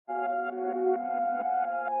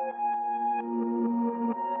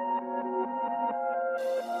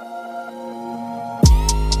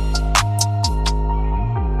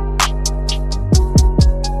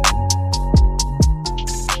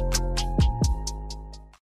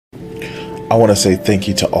I want to say thank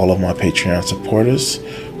you to all of my Patreon supporters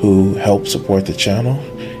who help support the channel.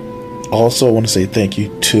 Also, I want to say thank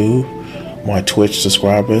you to my Twitch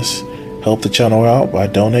subscribers. Help the channel out by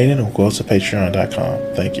donating or go to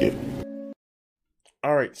patreon.com. Thank you.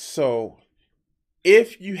 All right, so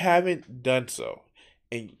if you haven't done so,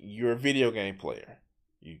 and you're a video game player,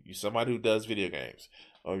 you're somebody who does video games,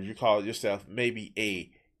 or you call yourself maybe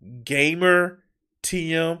a gamer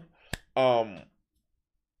TM,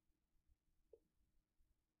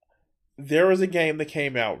 there was a game that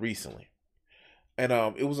came out recently, and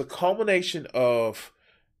it was a culmination of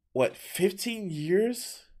 15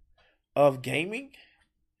 years of gaming.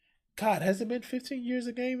 God, has it been 15 years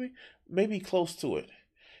of gaming? Maybe close to it.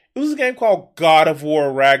 It was a game called God of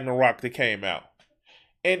War Ragnarok that came out.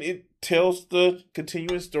 And it tells the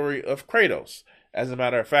continuing story of Kratos. As a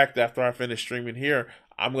matter of fact, after I finish streaming here,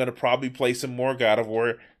 I'm going to probably play some more God of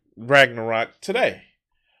War Ragnarok today.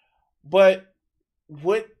 But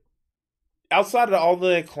outside of all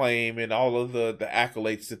the acclaim and all of the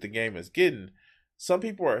accolades that the game is getting, some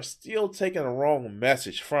people are still taking a wrong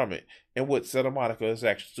message from it and what Santa Monica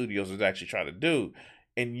Studios is actually trying to do,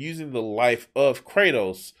 and using the life of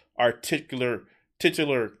Kratos, our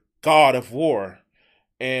titular God of War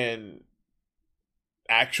and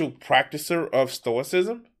actual practicer of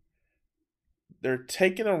Stoicism. They're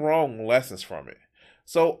taking the wrong lessons from it.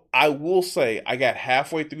 So I will say, I got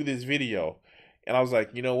halfway through this video and I was like,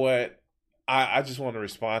 you know what? I just want to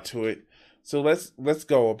respond to it. So let's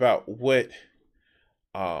go about what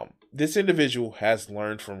this individual has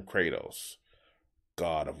learned from Kratos,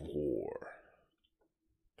 God of War.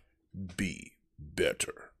 Be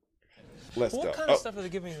better. Let's go. What kind of stuff are they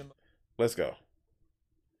giving them? Let's go.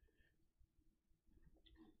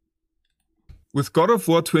 With God of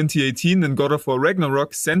War 2018 and God of War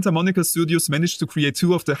Ragnarok, Santa Monica Studios managed to create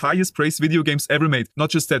two of the highest praised video games ever made. Not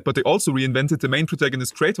just that, but they also reinvented the main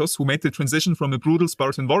protagonist Kratos, who made the transition from a brutal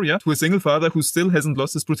Spartan warrior to a single father who still hasn't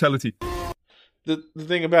lost his brutality. The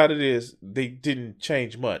thing about it is, they didn't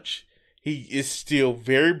change much. He is still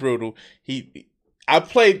very brutal. I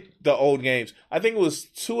played the old games. I think it was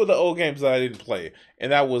two of the old games that I didn't play,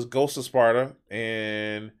 and that was Ghost of Sparta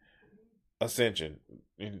and Ascension.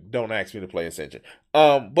 Don't ask me to play Ascension.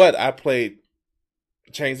 But I played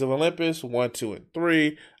Chains of Olympus 1, 2, and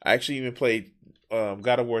 3. I actually even played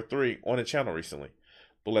God of War 3 on the channel recently.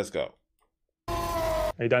 But let's go.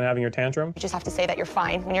 Are you done having your tantrum? You just have to say that you're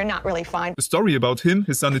fine when you're not really fine. The story about him,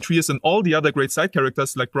 his son Atreus, and all the other great side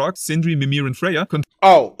characters like Brock, Sindri, Mimir, and Freya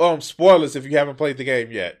spoilers if you haven't played the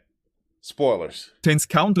game yet. Spoilers. Contains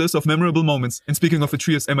countless of memorable moments. And speaking of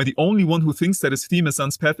Atreus, am I the only one who thinks that his theme, A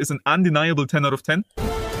Son's Path, is an undeniable 10 out of 10?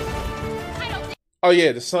 Oh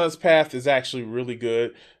yeah, the Son's Path is actually really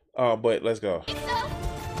good. But let's go.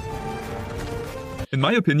 In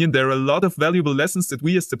my opinion, there are a lot of valuable lessons that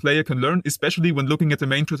we as the player can learn, especially when looking at the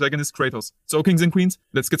main protagonist Kratos. So kings and queens,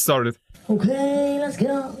 let's get started. Okay, let's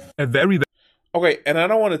go. Okay, and I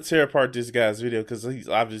don't want to tear apart this guy's video because he's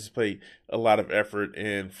obviously played a lot of effort,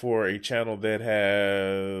 and for a channel that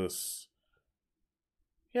has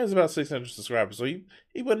about 600 subscribers, so he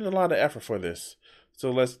put in a lot of effort for this.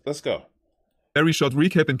 So let's go. Very short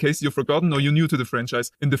recap in case you've forgotten or you're new to the franchise.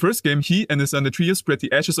 In the first game, he and his son Atreus spread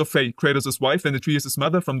the ashes of Faye, Kratos' wife and Atreus'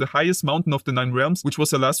 mother, from the highest mountain of the 9 realms, which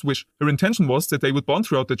was her last wish. Her intention was that they would bond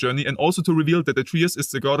throughout the journey, and also to reveal that Atreus is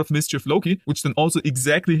the god of mischief Loki, which then also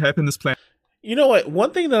exactly happened as planned. You know what?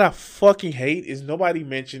 One thing that I fucking hate is nobody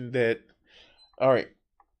mentioned that. Alright,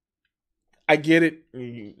 I get it.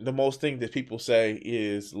 The most thing that people say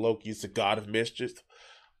is Loki's the god of mischief.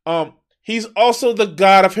 He's also the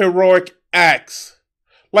god of heroic acts.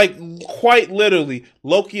 Like, quite literally,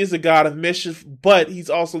 Loki is the god of mischief, but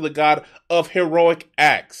he's also the god of heroic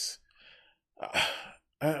acts.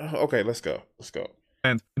 Okay, let's go.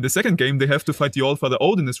 And in the second game, they have to fight the All-Father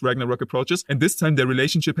Odin as Ragnarok approaches, and this time their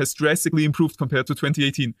relationship has drastically improved compared to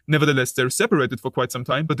 2018. Nevertheless, they're separated for quite some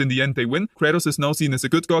time, but in the end they win. Kratos is now seen as a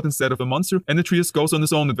good god instead of a monster, and Atreus goes on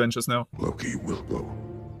his own adventures now. Loki will go.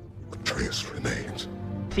 Atreus remains.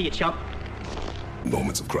 See you, chump.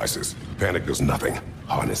 Moments of crisis. Panic does nothing.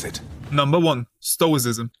 Harness it. Number 1.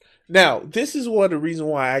 Stoicism. Now, this is one of the reasons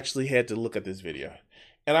why I actually had to look at this video.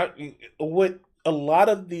 And what a lot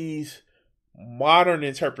of these modern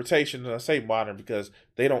interpretations, and I say modern because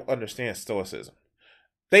they don't understand Stoicism.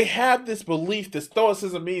 They have this belief that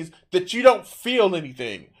Stoicism means that you don't feel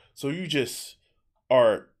anything. So you just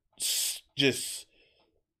are just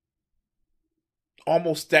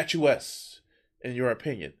almost statuesque in your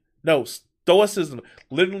opinion. No, Stoicism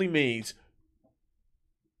literally means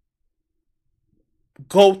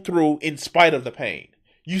go through in spite of the pain.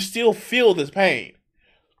 You still feel this pain.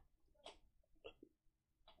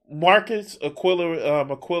 Marcus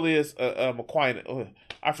Aurelius Aquinas.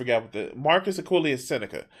 I forgot what the Marcus Aurelius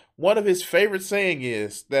Seneca. One of his favorite saying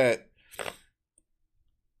is that.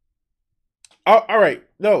 All right,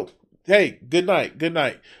 no, hey, good night, good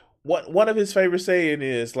night. One of his favorite saying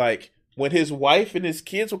is like when his wife and his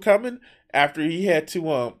kids were coming after he had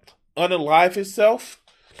to unalive himself.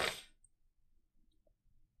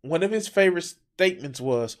 One of his favorite statements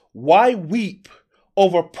was, "Why weep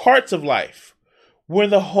over parts of life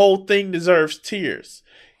when the whole thing deserves tears?"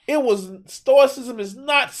 It was stoicism is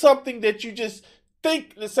not something that you just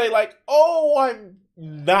think to say like, "Oh, I'm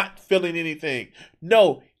not feeling anything."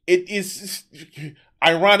 No, it is.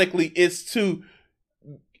 Ironically, it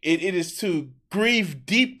is to grieve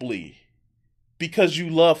deeply because you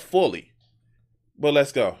love fully. But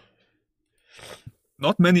let's go.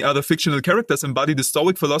 Not many other fictional characters embody the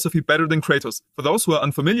Stoic philosophy better than Kratos. For those who are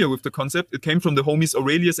unfamiliar with the concept, it came from the homies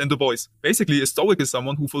Aurelius and Du Bois. Basically, a Stoic is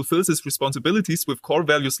someone who fulfills his responsibilities with core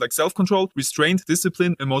values like self-control, restraint,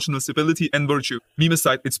 discipline, emotional stability, and virtue. Meme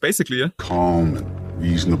aside, it's basically a calm and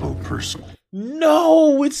reasonable person.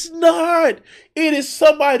 No, it's not. It is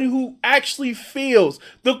somebody who actually feels.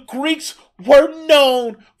 The Greeks were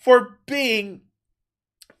known for being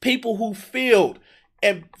people who feel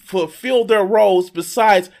and fulfill their roles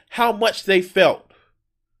besides how much they felt.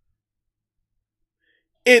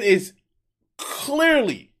 It is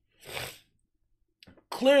clearly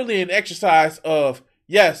an exercise of,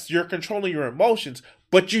 yes, you're controlling your emotions,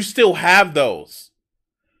 but you still have those.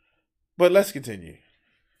 But let's continue.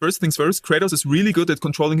 First things first, Kratos is really good at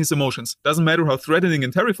controlling his emotions. Doesn't matter how threatening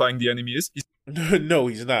and terrifying the enemy is. No,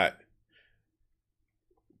 he's not.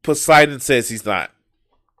 Poseidon says he's not.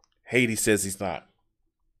 Hades says he's not.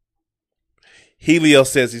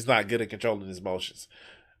 Helios says he's not good at controlling his emotions.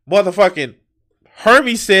 Motherfucking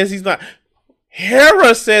Hermes says he's not.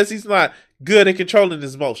 Hera says he's not good at controlling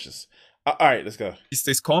his emotions. All right, let's go. He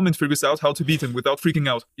stays calm and figures out how to beat him without freaking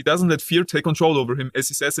out. He doesn't let fear take control over him, as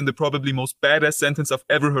he says in the probably most badass sentence I've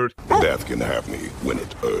ever heard. Death can have me when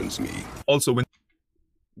it earns me. Also, when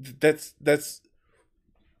That's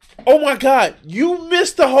oh my God, you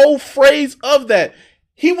missed the whole phrase of that.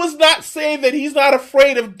 He was not saying that he's not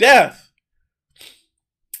afraid of death.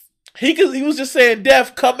 He was just saying,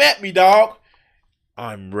 "Death, come at me, dog.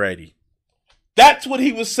 I'm ready." That's what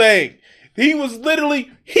he was saying. He was literally,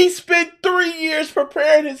 he spent 3 years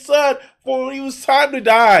preparing his son for when it was time to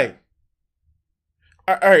die.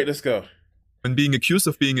 All right, let's go. When being accused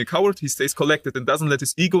of being a coward, he stays collected and doesn't let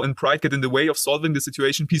his ego and pride get in the way of solving the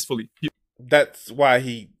situation peacefully. That's why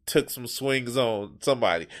he took some swings on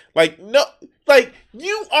somebody. Like, no, like,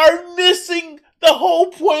 you are missing the whole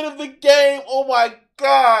point of the game. Oh my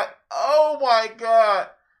God. Oh my God.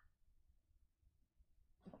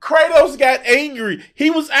 Kratos got angry. He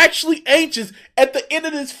was actually anxious. At the end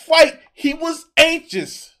of this fight, he was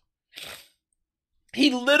anxious. He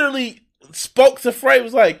literally spoke to Frey,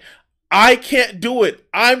 was like, "I can't do it.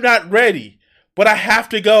 I'm not ready, but I have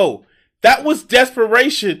to go." That was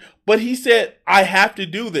desperation, but he said, "I have to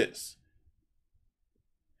do this."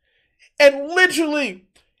 And literally,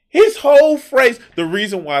 his whole phrase, the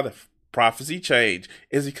reason why the prophecy changed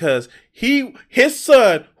is because his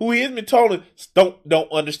son, who he has been told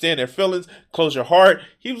don't understand their feelings, close your heart.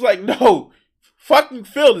 He was like, "No, fucking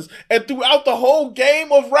feel this." And throughout the whole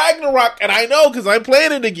game of Ragnarok, and I know because I'm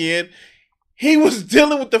playing it again, he was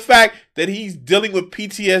dealing with the fact that he's dealing with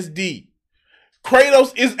PTSD.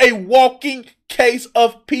 Kratos is a walking case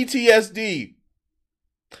of PTSD.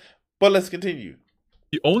 But let's continue.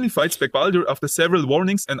 He only fights back Baldur after several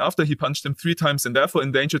warnings and after he punched him 3 times and therefore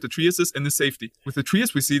endangered Atreus and his safety. With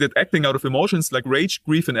Atreus, we see that acting out of emotions like rage,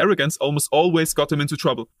 grief, and arrogance almost always got him into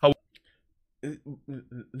trouble.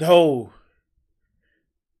 No.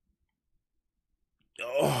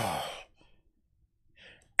 Oh.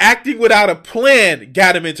 Acting without a plan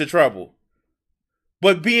got him into trouble.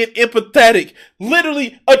 But being empathetic,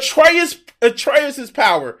 literally, Atreus'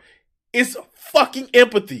 power is fucking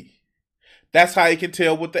empathy. That's how he can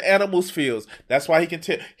tell what the animals feels. That's why he can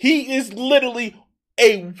tell. He is literally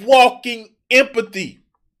a walking empathy.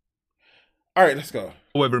 All right, let's go.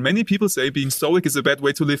 However, many people say being stoic is a bad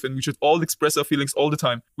way to live and we should all express our feelings all the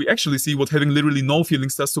time. We actually see what having literally no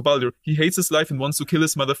feelings does to Baldur. He hates his life and wants to kill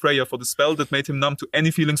his mother Freya for the spell that made him numb to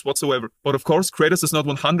any feelings whatsoever. But of course, Kratos is not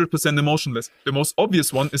 100% emotionless. The most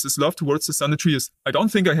obvious one is his love towards his son Atreus. I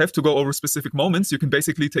don't think I have to go over specific moments. You can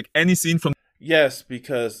basically take any scene from... Yes,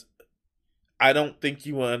 because I don't think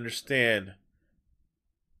you will understand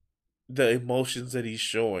the emotions that he's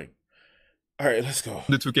showing. All right, let's go.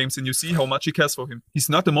 The 2 games and you see how much he cares for him. He's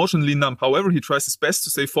not emotionally numb. However, he tries his best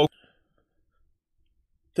to stay focused.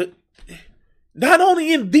 Not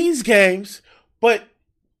only in these games, but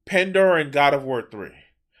Pandora and God of War 3.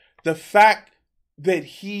 The fact that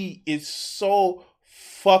he is so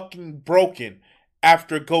fucking broken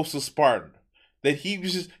after Ghost of Spartan. That he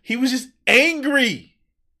was just angry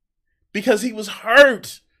because he was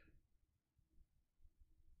hurt.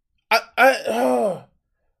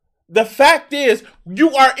 The fact is,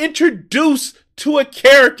 you are introduced to a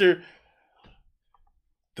character.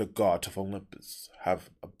 The gods of Olympus have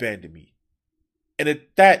abandoned me. And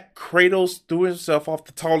at that, Kratos threw himself off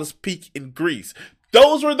the tallest peak in Greece.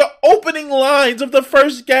 Those were the opening lines of the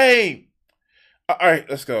first game. All right,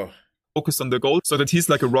 let's go. Focused on the goal so that he's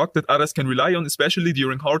like a rock that others can rely on, especially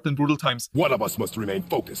during hard and brutal times. One of us must remain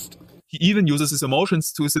focused. He even uses his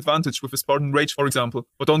emotions to his advantage with his Spartan Rage, for example.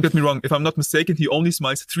 But don't get me wrong, if I'm not mistaken, he only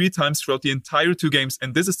smiles 3 times throughout the entire 2 games,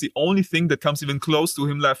 and this is the only thing that comes even close to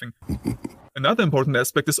him laughing. Another important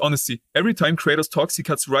aspect is honesty. Every time Kratos talks, he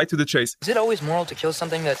cuts right to the chase. Is it always moral to kill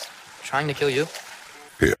something that's trying to kill you?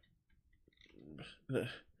 Here.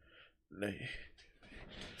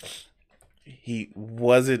 He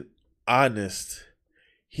wasn't honest.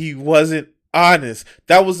 He wasn't honest.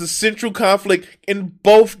 That was the central conflict in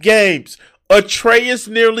both games. Atreus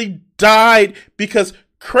nearly died because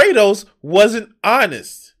Kratos wasn't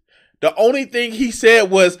honest. The only thing he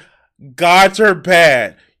said was, gods are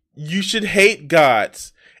bad. You should hate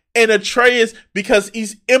gods. And Atreus, because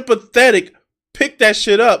he's empathetic, picked that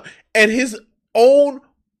shit up. And his own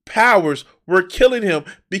powers were killing him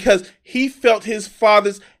because he felt his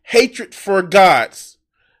father's hatred for gods.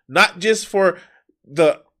 Not just for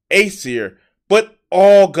the Aesir, but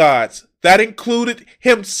all gods. That included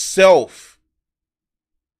himself.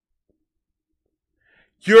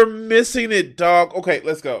 You're missing it, dog. Okay,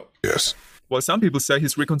 let's go. Yes. While some people say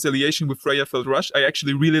his reconciliation with Freya felt rushed, I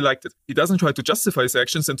actually really liked it. He doesn't try to justify his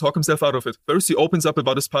actions and talk himself out of it. First, he opens up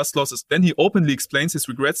about his past losses. Then he openly explains his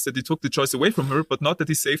regrets that he took the choice away from her, but not that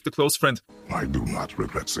he saved a close friend. I do not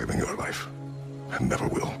regret saving your life, and never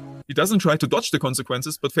will. He doesn't try to dodge the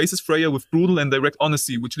consequences, but faces Freya with brutal and direct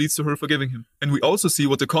honesty, which leads to her forgiving him. And we also see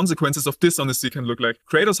what the consequences of dishonesty can look like.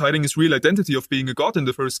 Kratos hiding his real identity of being a god in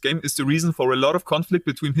the first game is the reason for a lot of conflict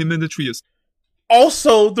between him and Atreus.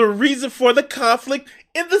 Also, the reason for the conflict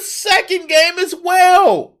in the second game as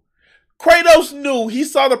well. Kratos knew, he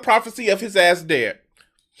saw the prophecy of his ass dead.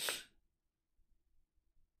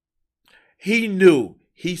 He knew,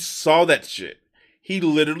 he saw that shit. He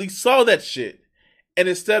literally saw that shit. And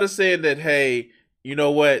instead of saying that, hey, you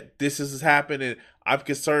know what, this is happening, I'm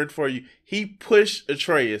concerned for you, he pushed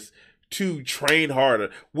Atreus to train harder.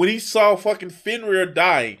 When he saw fucking Fenrir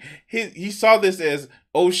dying, he saw this as,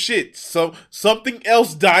 oh shit, so something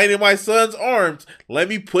else dying in my son's arms. Let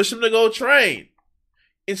me push him to go train.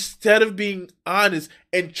 Instead of being honest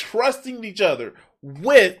and trusting each other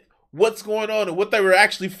with what's going on and what they were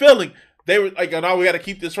actually feeling, they were like, oh no, we got to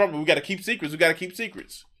keep this from him. We got to keep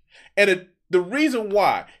secrets. And the reason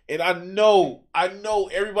why, and I know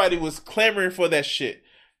everybody was clamoring for that shit.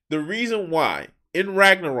 The reason why in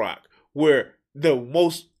Ragnarok, where the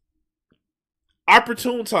most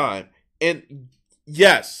opportune time, and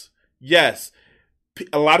yes,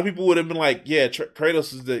 a lot of people would have been like, yeah,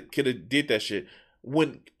 Kratos could have did that shit.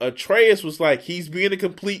 When Atreus was like, he's being a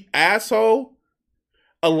complete asshole,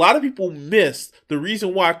 a lot of people missed the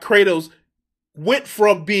reason why Kratos went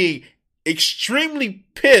from being extremely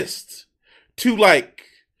pissed to like,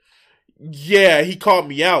 yeah, he called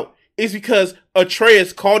me out. It's because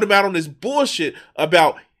Atreus called him out on this bullshit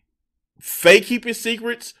about Faye keeping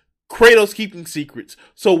secrets, Kratos keeping secrets.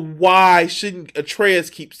 So why shouldn't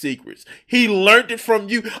Atreus keep secrets? He learned it from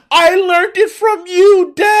you. I learned it from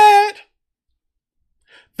you, Dad.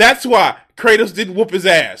 That's why Kratos didn't whoop his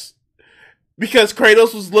ass. Because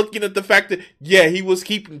Kratos was looking at the fact that, yeah, he was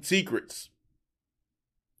keeping secrets.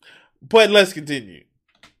 But let's continue.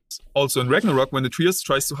 Also in Ragnarok, when Atreus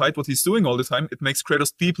tries to hide what he's doing all the time, it makes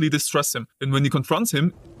Kratos deeply distrust him. And when he confronts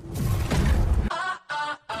him,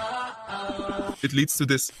 it leads to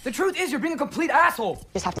this. The truth is, you're being a complete asshole.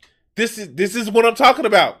 This is what I'm talking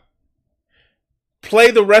about. Play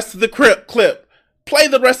the rest of the clip. Play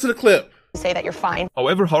the rest of the clip. Say that you're fine.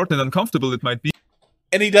 However hard and uncomfortable it might be,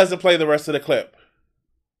 And he doesn't play the rest of the clip.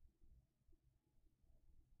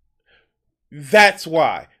 That's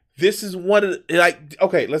why. This is one of the, like,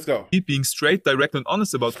 okay, let's go. being straight, direct, and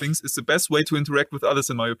honest about things is the best way to interact with others,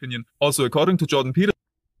 in my opinion. Also, according to Jordan Peterson,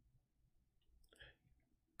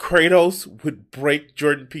 Kratos would break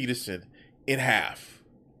Jordan Peterson in half.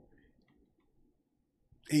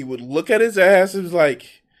 He would look at his ass and was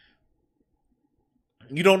like,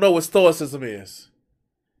 you don't know what stoicism is.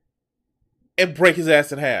 And break his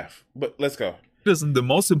ass in half. But let's go. The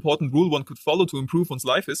most important rule one could follow to improve one's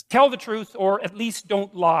life is tell the truth, or at least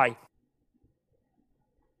don't lie.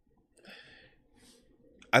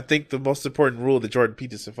 I think the most important rule that Jordan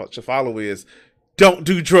Peterson should follow is don't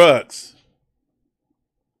do drugs.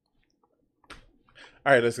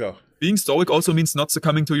 All right, let's go. being stoic also means not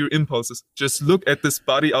succumbing to your impulses. Just look at this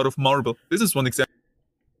body out of marble. This is one example.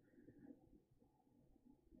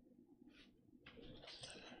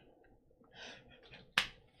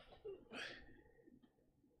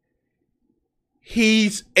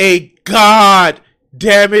 He's a god,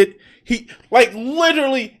 damn it. He, like,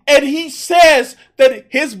 literally, and he says that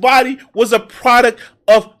his body was a product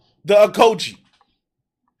of the Agoge,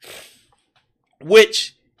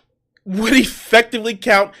 which would effectively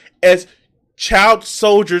count as child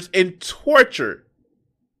soldiers in torture.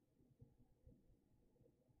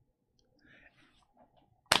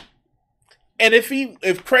 And if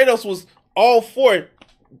Kratos was all for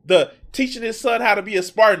the teaching his son how to be a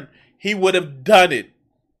Spartan, he would have done it.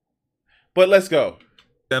 But let's go.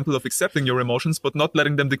 Example of accepting your emotions but not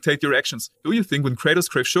letting them dictate your actions. Do you think when Kratos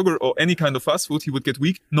craves sugar or any kind of fast food he would get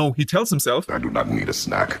weak? No, he tells himself, I do not need a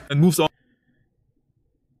snack, and moves on.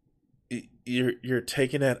 You're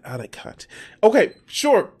taking that out of context. Okay,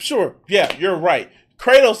 sure. Yeah, you're right.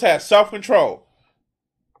 Kratos has self-control.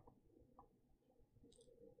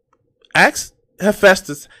 Ask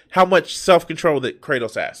Hephaestus how much self-control that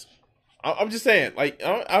Kratos has. I'm just saying, like,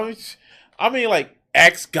 I mean, like,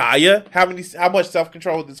 ask Gaia how much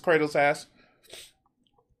self-control this Kratos has.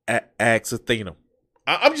 Ask Athena.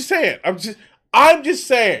 I'm just saying. I'm just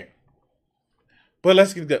saying. But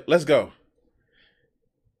let's go.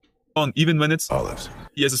 On even when it's olives.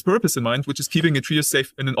 He has his purpose in mind, which is keeping Atreus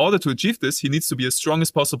safe, and in order to achieve this, he needs to be as strong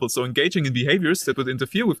as possible, so engaging in behaviors that would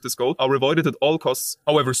interfere with this goal are avoided at all costs.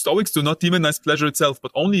 However, Stoics do not demonize pleasure itself,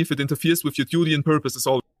 but only if it interferes with your duty and purpose as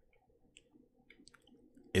always.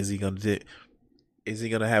 Is he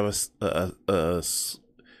gonna have a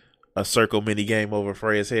circle mini game over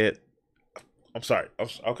Freya's head? I'm sorry.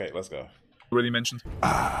 Okay, let's go. Already mentioned.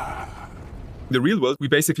 In the real world, we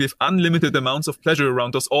basically have unlimited amounts of pleasure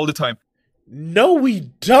around us all the time. No,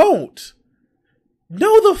 we don't.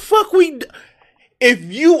 No, the fuck we. If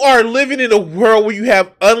you are living in a world where you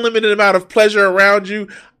have unlimited amount of pleasure around you,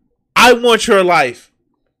 I want your life.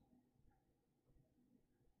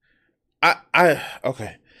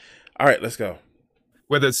 Okay. All right, let's go.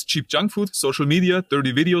 Whether it's cheap junk food, social media,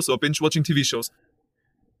 dirty videos, or binge-watching TV shows.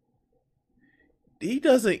 He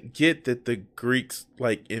doesn't get that the Greeks,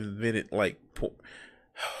 like, invented, like, porn.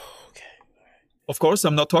 Okay. Of course,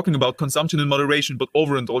 I'm not talking about consumption in moderation, but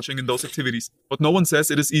overindulging in those activities. But no one says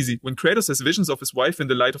it is easy. When Kratos has visions of his wife in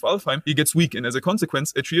the light of Alfheim, he gets weak, and as a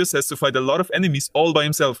consequence, Atreus has to fight a lot of enemies all by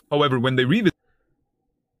himself. However, when they revisit...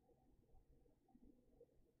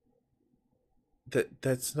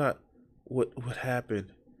 That's not what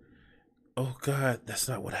happened. Oh, God, that's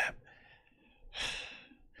not what happened.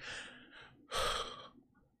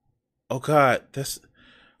 Oh, God, that's...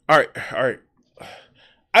 All right.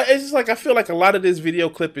 It's just like, I feel like a lot of this video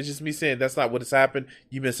clip is just me saying that's not what has happened.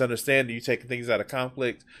 You misunderstand. You taking things out of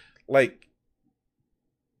conflict. Like,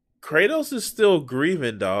 Kratos is still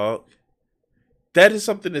grieving, dog. That is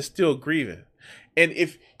something that's still grieving. And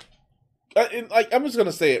if... like, I'm just going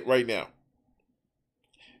to say it right now.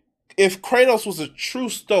 If Kratos was a true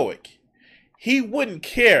Stoic, he wouldn't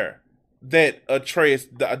care that Atreus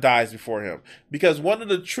dies before him, because one of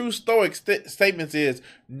the true Stoic statements is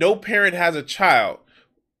no parent has a child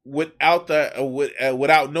without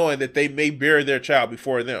knowing that they may bury their child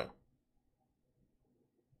before them.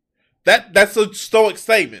 That's a Stoic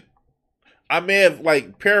statement. I may have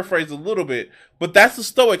like paraphrased a little bit, but that's a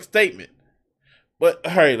Stoic statement. But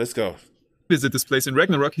all right, let's go. Visit this place in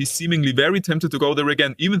Ragnarok, he's seemingly very tempted to go there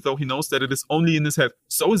again, even though he knows that it is only in his head.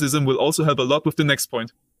 Stoicism will also help a lot with the next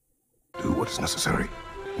point. Do what is necessary,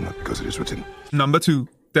 not because it is written. Number 2.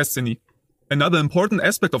 Destiny. Another important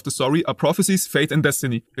aspect of the story are prophecies, fate, and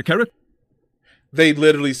destiny. The character... They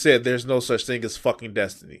literally said there's no such thing as fucking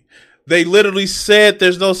destiny. They literally said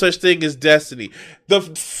there's no such thing as destiny. The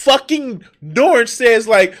fucking Norn says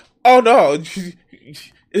like, oh no,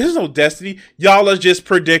 there's no destiny. Y'all are just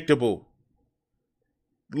predictable.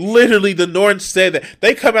 Literally, the Norn said that.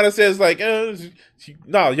 They come out and says like,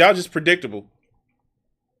 no, y'all just predictable.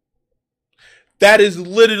 That is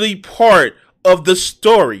literally part of the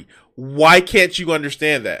story. Why can't you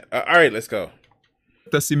understand that? All right, let's go.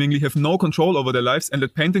 seemingly have no control over their lives and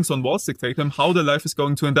let paintings on walls dictate them how their life is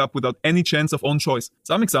going to end up without any chance of own choice.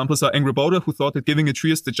 Some examples are Angrboda, who thought that giving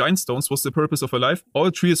Atreus the Giant Stones was the purpose of her life, or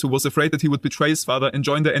Atreus, who was afraid that he would betray his father and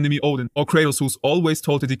join the enemy Odin, or Kratos, who's always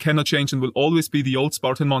told that he cannot change and will always be the old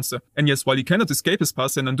Spartan monster. And yes, while he cannot escape his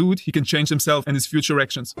past and undo it, he can change himself and his future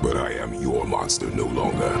actions. But I am your monster no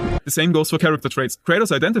longer. The same goes for character traits.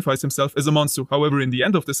 Kratos identifies himself as a monster, however in the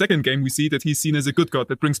end of the second game we see that he's seen as a good god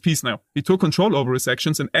that brings peace now. He took control over his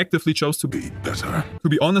actions and actively chose to Be better. To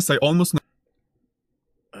be honest, I almost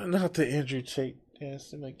Not the Andrew Tate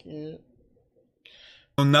dancing again.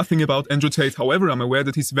 know nothing about Andrew Tate, however I'm aware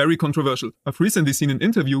that he's very controversial. I've recently seen an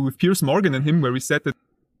interview with Piers Morgan and him where he said that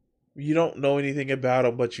You don't know anything about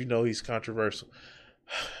him, but you know he's controversial.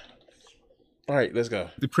 All right, let's go.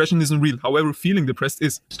 depression isn't real, however feeling depressed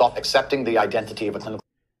is. Stop accepting the identity of a clinical.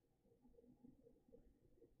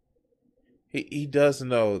 He does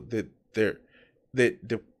know that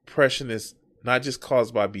depression is not just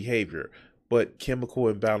caused by behavior, but chemical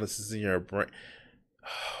imbalances in your brain.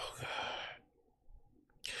 Oh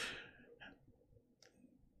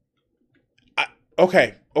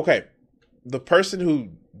God. Okay. The person who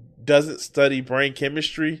doesn't study brain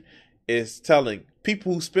chemistry is telling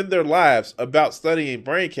people who spend their lives about studying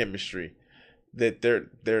brain chemistry that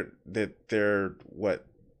they're what?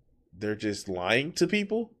 They're just lying to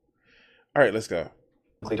people? All right, let's go.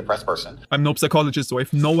 Depressed person. I'm no psychologist, so I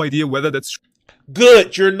have no idea whether that's true.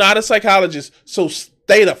 Good, you're not a psychologist, so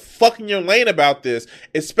stay the fuck in your lane about this,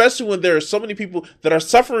 especially when there are so many people that are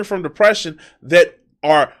suffering from depression that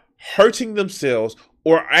are hurting themselves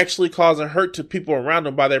or actually causing hurt to people around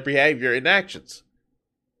them by their behavior and actions.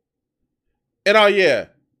 And oh yeah,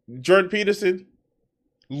 Jordan Peterson,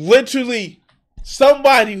 literally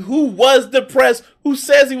somebody who was depressed, who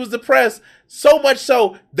says he was depressed, so much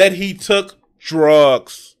so that he took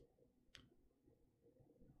drugs.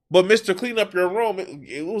 But Mr. Clean Up Your Room,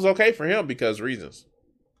 it was okay for him because reasons.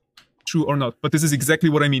 True or not, but this is exactly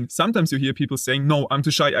what I mean. Sometimes you hear people saying, no, I'm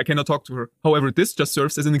too shy, I cannot talk to her. However, this just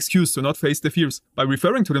serves as an excuse to not face their fears. By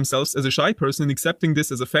referring to themselves as a shy person and accepting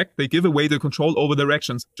this as a fact, they give away their control over their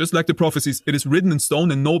actions. Just like the prophecies, it is written in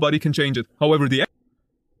stone and nobody can change it. However,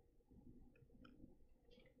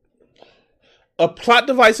 A plot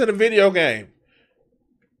device in a video game.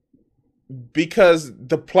 Because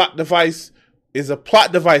the plot device is a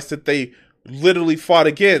plot device that they literally fought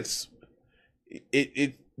against.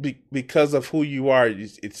 Because of who you are,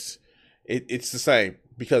 it's the same.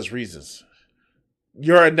 Because reasons.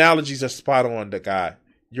 Your analogies are spot on, the guy.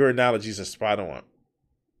 Your analogies are spot on.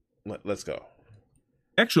 Let's go.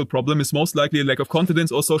 actual problem is most likely a lack of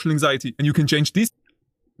confidence or social anxiety, and you can change these.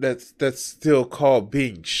 That's still called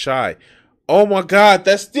being shy. Oh my God,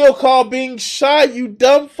 that's still called being shy, you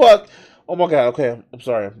dumb fuck. Oh my God, okay, I'm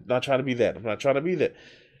sorry. I'm not trying to be that.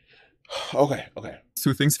 Okay.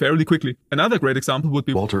 Two things fairly quickly. Another great example would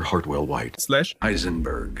be Walter Hartwell White /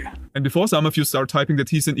 Heisenberg. And before some of you start typing that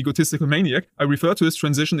he's an egotistical maniac, I refer to his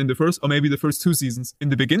transition in the first or maybe the first 2 seasons. In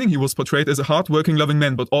the beginning, he was portrayed as a hard-working, loving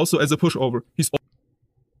man, but also as a pushover.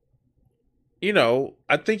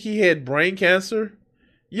 I think he had brain cancer.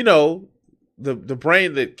 The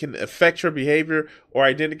brain that can affect your behavior or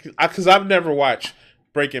identity. Because I've never watched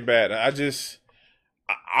Breaking Bad.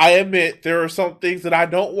 I admit there are some things that I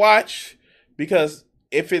don't watch because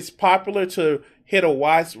if it's popular to hit a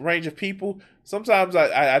wide range of people, sometimes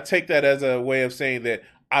I take that as a way of saying that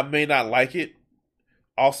I may not like it.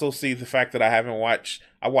 Also see the fact that I watched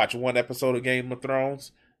 1 episode of Game of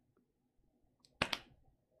Thrones.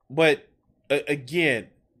 But again,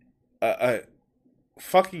 a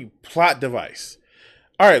fucking plot device.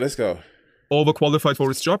 All right, let's go. Overqualified for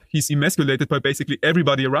his job, he's emasculated by basically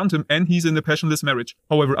everybody around him, and he's in a passionless marriage.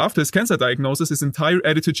 However, after his cancer diagnosis, his entire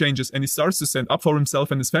attitude changes and he starts to stand up for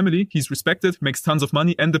himself and his family. He's respected, makes tons of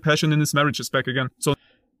money, and the passion in his marriage is back again. So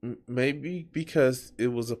maybe because it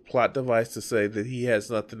was a plot device to say that he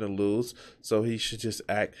has nothing to lose, so he should just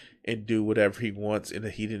act and do whatever he wants in a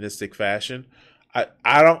hedonistic fashion.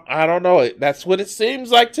 I don't know. That's what it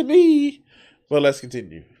seems like to me. But let's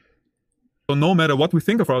continue. So no matter what we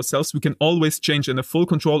think of ourselves, we can always change and have full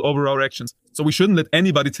control over our actions. So we shouldn't let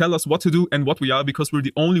anybody tell us what to do and what we are, because we're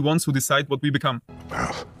the only ones who decide what we become.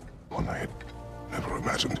 Path one I had never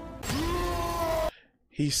imagined.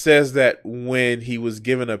 He says that when he was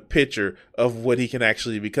given a picture of what he can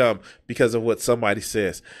actually become because of what somebody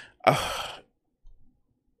says.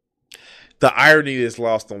 The irony is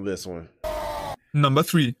lost on this one. Number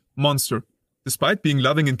 3. Monster. Despite being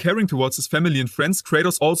loving and caring towards his family and friends,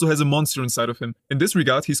 Kratos also has a monster inside of him. In this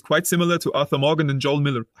regard, he's quite similar to Arthur Morgan and Joel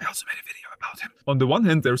Miller. I also made a video about about him. On the one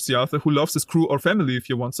hand, there's the Arthur who loves his crew or family if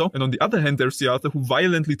you want so, and on the other hand, there's the Arthur who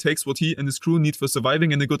violently takes what he and his crew need for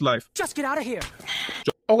surviving in a good life. Just get out of here.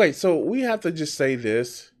 Okay, so we have to just say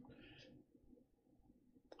this.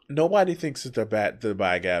 Nobody thinks that they're the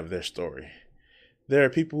bad guy of their story. There are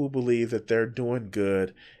people who believe that they're doing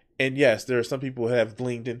good. And yes, there are some people who have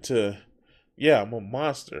gleaned into, yeah, I'm a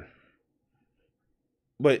monster.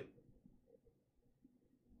 But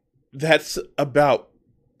that's about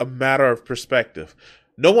a matter of perspective.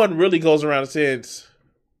 No one really goes around and says,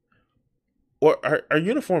 well, our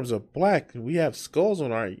uniforms are black and we have skulls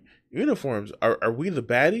on our uniforms. Are we the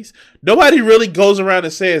baddies? Nobody really goes around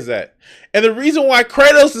and says that. And the reason why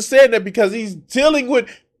Kratos is saying that because he's dealing with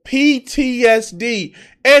PTSD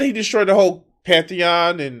and he destroyed the whole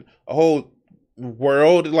pantheon and a whole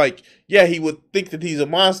world. Like, yeah, he would think that he's a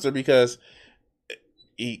monster because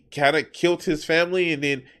he kind of killed his family and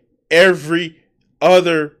then every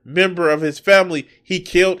other member of his family he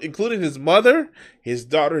killed, including his mother, his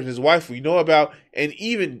daughter, and his wife we know about. And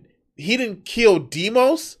even he didn't kill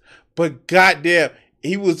Deimos, but goddamn,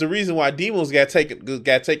 he was the reason why Deimos got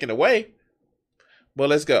taken away. But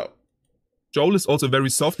let's go. Joel is also very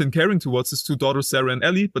soft and caring towards his two daughters, Sarah and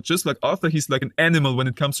Ellie, but just like Arthur, he's like an animal when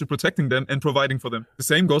it comes to protecting them and providing for them. The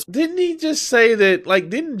same goes... Didn't he just say that, like,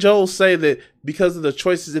 didn't Joel say that because of the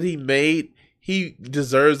choices that he made, he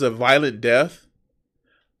deserves a violent death?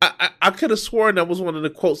 I could have sworn that was one of the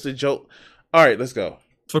quotes that Joel... Alright, let's go.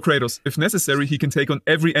 For Kratos, if necessary, he can take on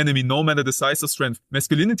every enemy, no matter the size or strength.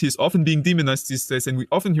 Masculinity is often being demonized these days, and we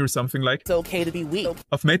often hear something like... It's okay to be weak.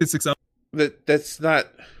 I've made this example... That's not...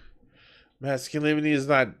 Masculinity is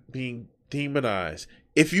not being demonized.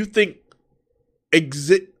 If you think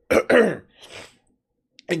exerting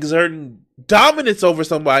dominance over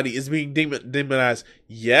somebody is being demonized,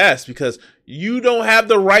 yes, because you don't have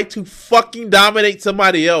the right to fucking dominate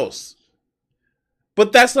somebody else.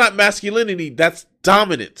 But that's not masculinity, that's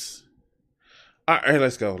dominance. Alright,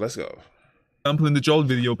 let's go. Example in the Joel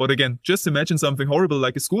video, but again, just imagine something horrible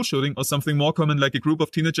like a school shooting or something more common like a group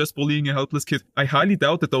of teenagers bullying a helpless kid. I highly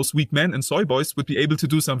doubt that those weak men and soy boys would be able to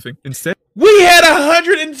do something. Instead, we had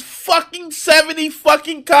 170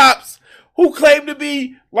 fucking cops who claimed to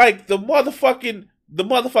be like the motherfucker.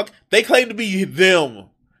 They claimed to be them,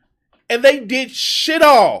 and they did shit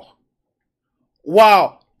all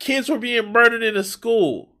while kids were being murdered in a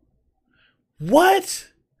school. What?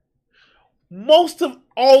 Most of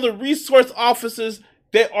all the resource officers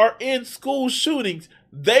that are in school shootings,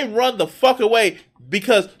 they run the fuck away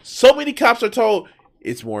because so many cops are told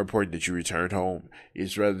it's more important that you return home.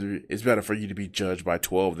 It's better for you to be judged by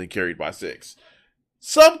 12 than carried by 6.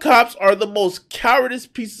 Some cops are the most cowardice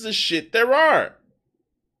pieces of shit there are.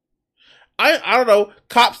 I don't know,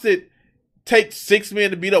 cops that take 6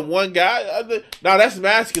 men to beat up one guy. Now that's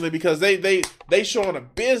masculine because they showing a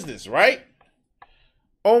business, right?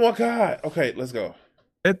 Oh my god. Okay, let's go.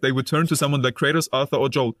 They would turn to someone like Kratos, Arthur, or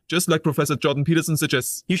Joel, just like Professor Jordan Peterson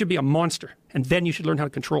suggests. You should be a monster, and then you should learn how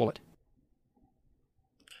to control it.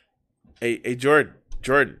 Hey, Jordan.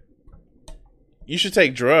 You should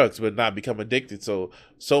take drugs, but not become addicted. So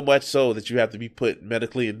much so that you have to be put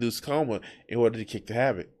medically induced coma in order to kick the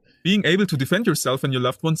habit. Being able to defend yourself and your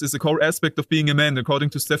loved ones is a core aspect of being a man,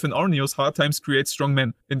 according to Stefan Arnios. Hard times create strong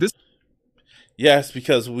men. In this, yes,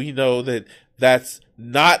 because we know that that's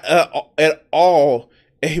not at all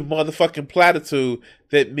a motherfucking platitude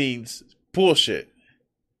that means bullshit.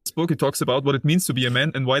 This book, it talks about what it means to be a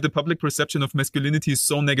man and why the public perception of masculinity is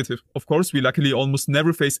so negative. Of course, we luckily almost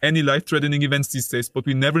never face any life-threatening events these days, but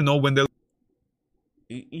we never know when they'll...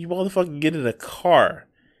 You motherfucking get in a car.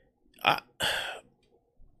 I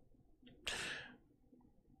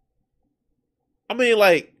mean,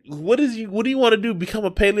 like, what do you want to do? Become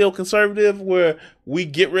a paleo conservative where we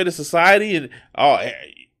get rid of society and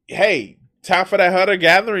hey, time for that hunter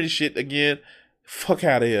gathering shit again. Fuck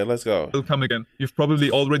out of here. Let's go. Will come again. You've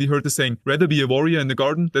probably already heard the saying, rather be a warrior in the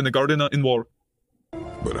garden than a gardener in war.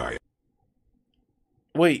 But I...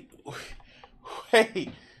 Wait.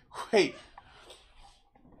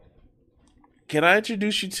 Can I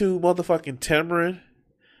introduce you to motherfucking Tamarin?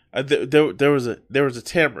 There was a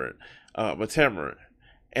Tamarin. A Tamarin.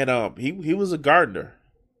 And he was a gardener.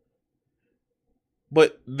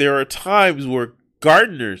 But there are times where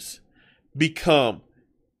gardeners become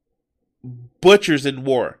butchers in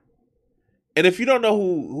war. And if you don't know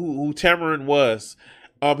who Tamarin was,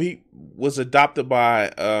 he was adopted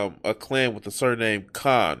by a clan with the surname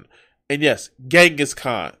Khan. And yes, Genghis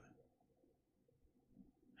Khan.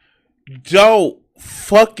 Don't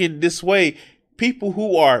fucking dissuade people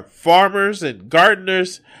who are farmers and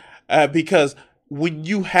gardeners because when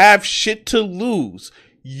you have shit to lose,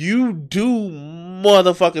 you do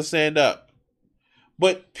motherfucking stand up.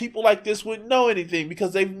 But people like this wouldn't know anything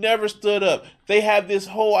because they've never stood up. They have this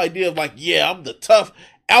whole idea of like, yeah, I'm the tough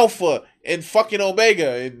alpha and fucking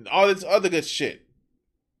omega and all this other good shit.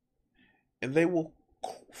 And they will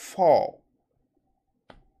fall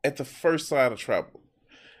at the first sign of trouble.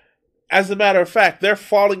 As a matter of fact, they're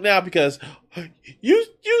falling now because you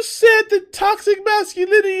said the toxic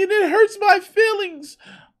masculinity and it hurts my feelings.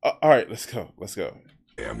 All right, let's go.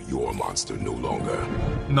 I am your monster no longer.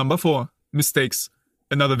 Number 4. Mistakes.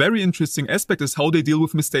 Another very interesting aspect is how they deal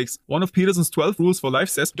with mistakes. One of Peterson's 12 rules for life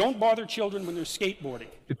says, Don't bother children when they're skateboarding.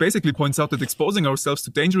 It basically points out that exposing ourselves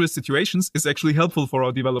to dangerous situations is actually helpful for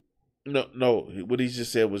our development. No, what he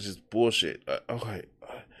just said was just bullshit. Okay.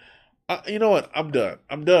 You know what? I'm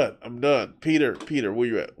done. Peter, where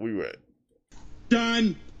you at?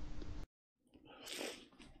 Done.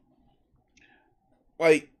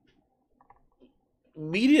 Like,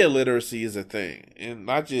 media literacy is a thing, and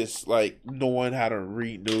not just like knowing how to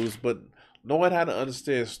read news, but knowing how to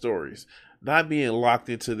understand stories. Not being locked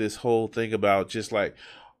into this whole thing about just like,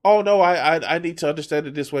 oh no, I need to understand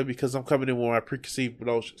it this way because I'm coming in with my preconceived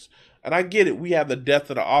notions. And I get it, we have the death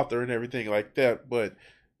of the author and everything like that, but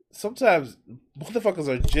sometimes motherfuckers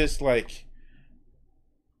are just like,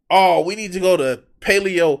 oh, we need to go to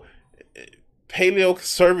paleo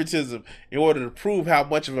conservatism in order to prove how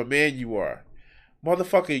much of a man you are.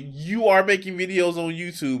 Motherfucker, you are making videos on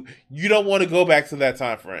YouTube. You don't want to go back to that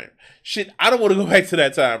time frame. Shit, I don't want to go back to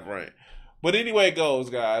that time frame. But anyway it goes,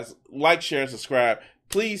 guys. Like, share, and subscribe.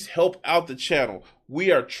 Please help out the channel.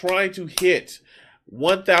 We are trying to hit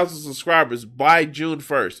 1,000 subscribers by June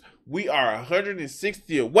 1st. We are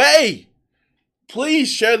 160 away.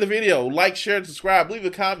 Please share the video. Like, share, and subscribe. Leave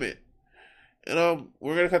a comment. And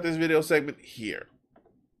we're going to cut this video segment here.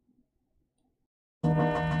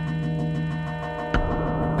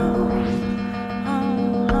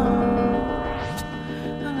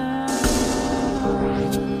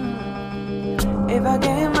 If I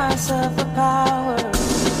gave myself the power